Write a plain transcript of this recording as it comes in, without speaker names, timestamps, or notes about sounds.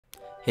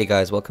Hey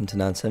guys, welcome to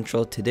Naan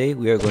Central. Today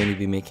we are going to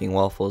be making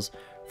waffles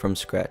from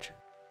scratch.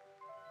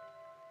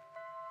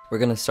 We're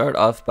going to start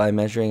off by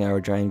measuring our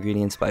dry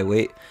ingredients by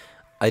weight.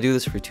 I do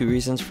this for two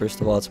reasons.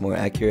 First of all, it's more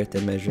accurate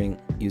than measuring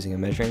using a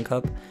measuring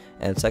cup,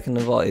 and second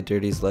of all, it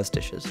dirties less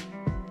dishes.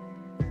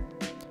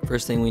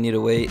 First thing we need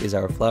to weigh is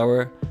our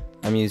flour.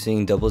 I'm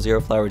using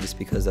 00 flour just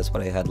because that's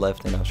what I had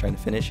left and I was trying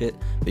to finish it,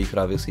 but you could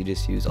obviously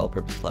just use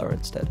all-purpose flour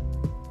instead.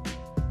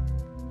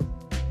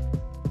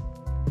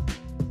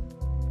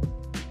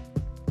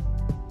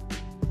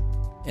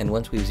 And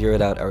once we've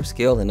zeroed out our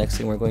scale, the next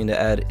thing we're going to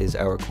add is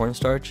our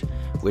cornstarch,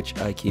 which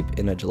I keep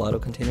in a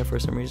gelato container for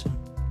some reason.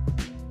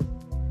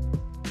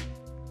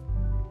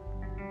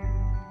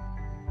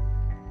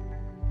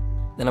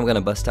 Then I'm going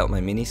to bust out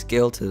my mini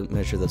scale to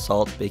measure the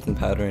salt, baking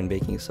powder, and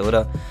baking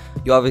soda.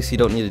 You obviously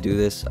don't need to do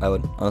this. I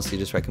would honestly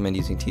just recommend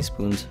using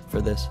teaspoons for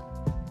this.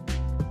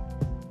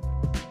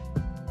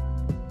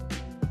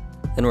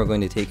 Then we're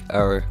going to take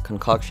our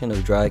concoction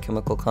of dry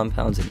chemical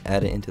compounds and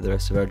add it into the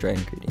rest of our dry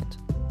ingredients.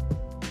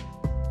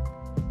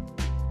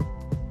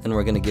 Then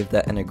we're going to give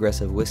that an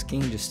aggressive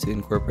whisking just to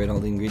incorporate all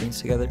the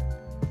ingredients together.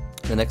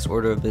 The next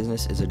order of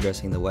business is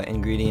addressing the wet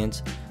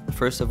ingredients, the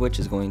first of which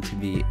is going to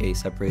be a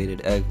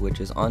separated egg, which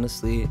is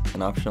honestly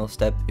an optional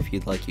step. If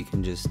you'd like, you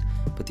can just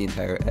put the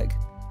entire egg.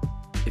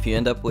 If you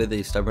end up with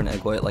a stubborn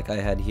egg white like I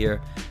had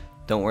here,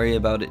 don't worry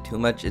about it too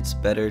much. It's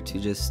better to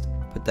just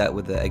put that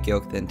with the egg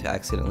yolk than to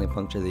accidentally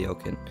puncture the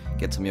yolk and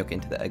get some yolk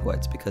into the egg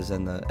whites, because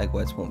then the egg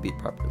whites won't beat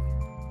properly.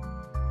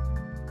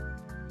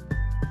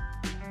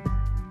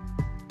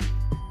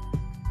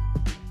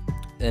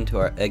 Then to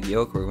our egg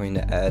yolk, we're going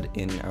to add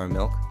in our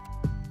milk.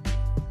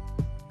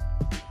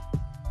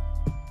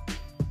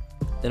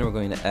 Then we're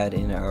going to add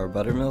in our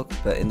buttermilk,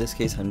 but in this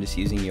case I'm just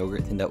using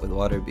yogurt thinned out with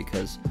water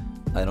because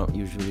I don't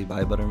usually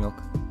buy buttermilk.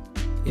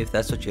 If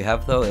that's what you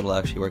have though, it'll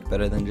actually work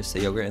better than just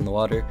the yogurt in the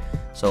water.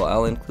 So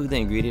I'll include the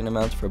ingredient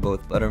amounts for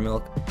both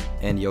buttermilk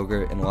and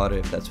yogurt and water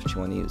if that's what you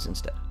want to use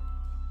instead.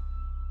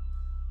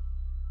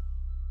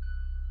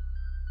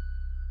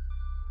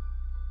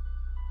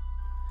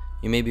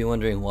 You may be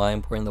wondering why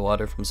I'm pouring the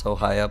water from so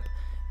high up,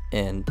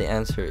 and the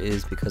answer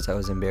is because I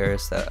was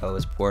embarrassed that I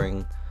was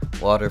pouring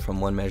water from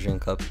one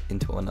measuring cup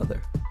into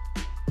another.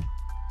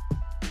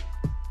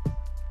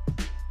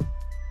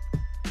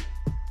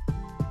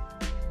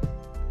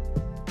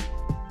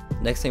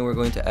 Next thing we're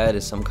going to add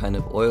is some kind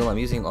of oil. I'm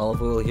using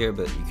olive oil here,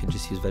 but you could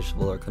just use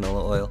vegetable or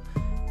canola oil.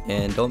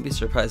 And don't be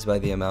surprised by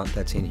the amount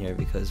that's in here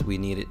because we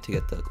need it to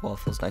get the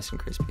waffles nice and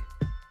crispy.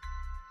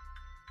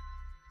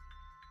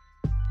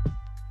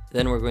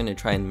 Then we're going to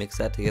try and mix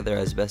that together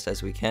as best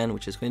as we can,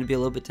 which is going to be a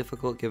little bit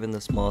difficult given the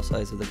small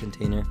size of the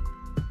container.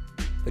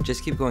 But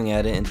just keep going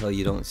at it until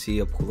you don't see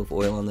a pool of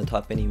oil on the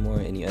top anymore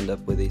and you end up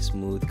with a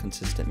smooth,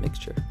 consistent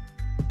mixture.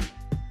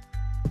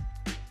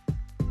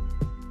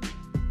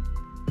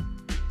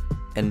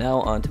 And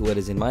now on to what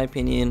is, in my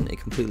opinion, a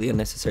completely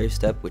unnecessary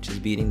step, which is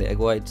beating the egg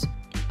whites.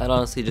 I'd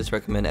honestly just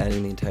recommend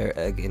adding the entire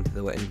egg into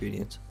the wet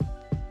ingredients.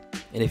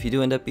 And if you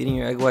do end up beating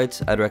your egg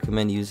whites, I'd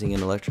recommend using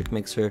an electric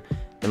mixer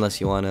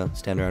unless you want to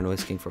stand around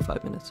whisking for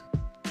 5 minutes.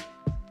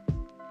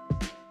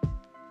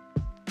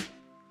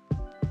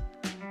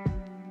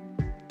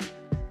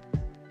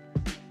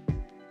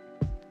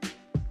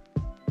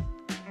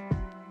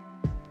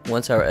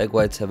 Once our egg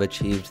whites have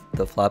achieved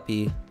the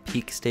floppy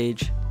peak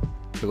stage,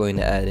 we're going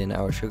to add in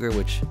our sugar,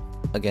 which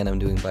again I'm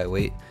doing by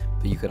weight,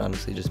 but you could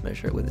honestly just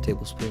measure it with a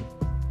tablespoon.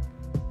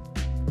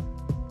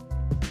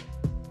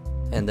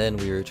 And then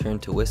we return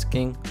to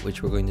whisking,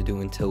 which we're going to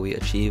do until we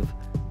achieve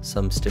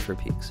some stiffer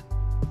peaks.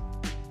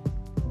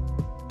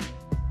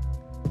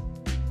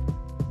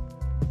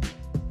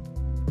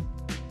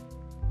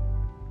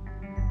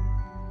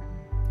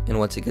 And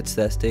once it gets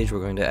to that stage,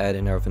 we're going to add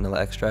in our vanilla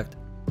extract.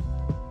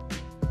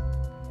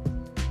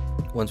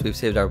 Once we've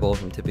saved our bowl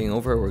from tipping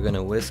over, we're going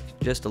to whisk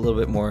just a little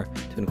bit more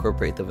to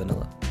incorporate the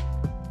vanilla.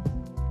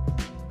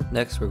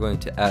 Next, we're going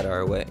to add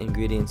our wet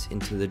ingredients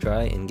into the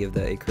dry and give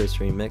that a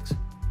cursory mix.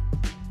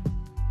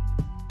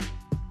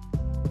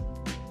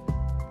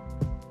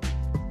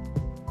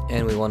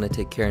 And we want to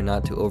take care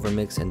not to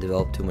overmix and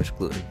develop too much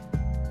gluten.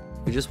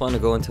 We just want to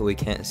go until we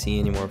can't see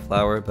any more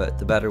flour, but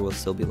the batter will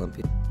still be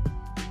lumpy.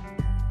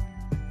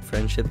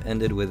 Friendship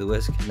ended with a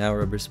whisk, now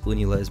rubber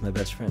spoonula is my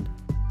best friend.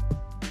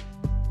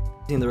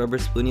 Using the rubber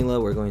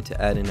spoonula, we're going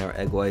to add in our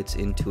egg whites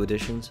in 2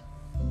 additions.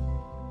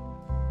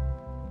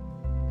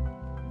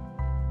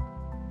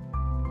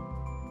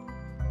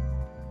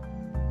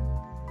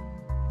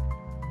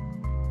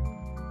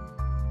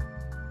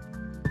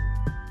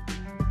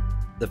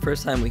 The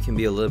first time we can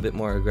be a little bit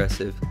more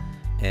aggressive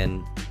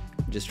and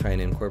just try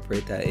and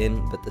incorporate that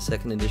in, but the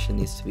second addition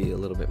needs to be a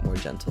little bit more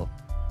gentle.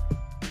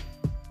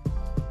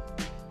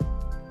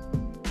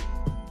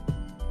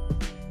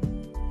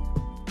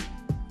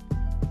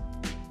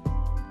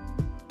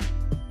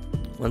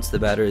 Once the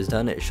batter is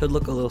done, it should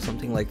look a little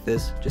something like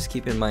this. Just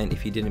keep in mind,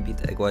 if you didn't beat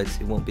the egg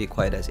whites, it won't be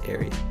quite as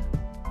airy.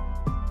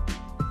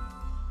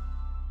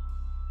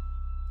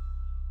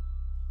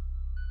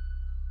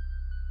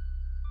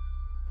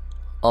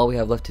 All we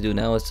have left to do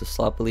now is to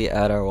sloppily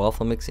add our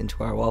waffle mix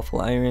into our waffle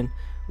iron,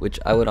 which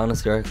I would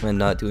honestly recommend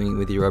not doing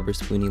with your rubber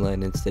spoonie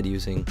line, instead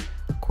using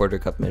a 1/4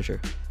 cup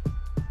measure.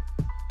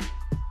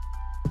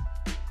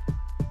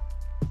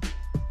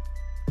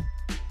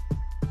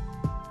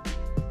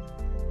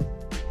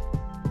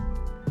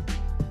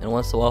 And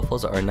once the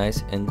waffles are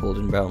nice and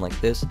golden brown like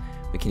this,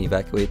 we can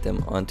evacuate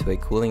them onto a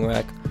cooling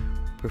rack,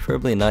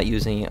 preferably not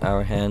using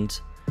our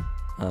hands.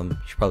 You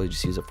should probably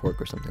just use a fork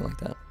or something like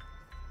that.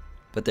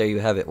 But there you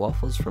have it,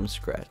 waffles from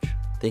scratch.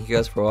 Thank you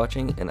guys for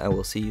watching, and I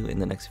will see you in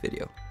the next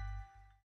video.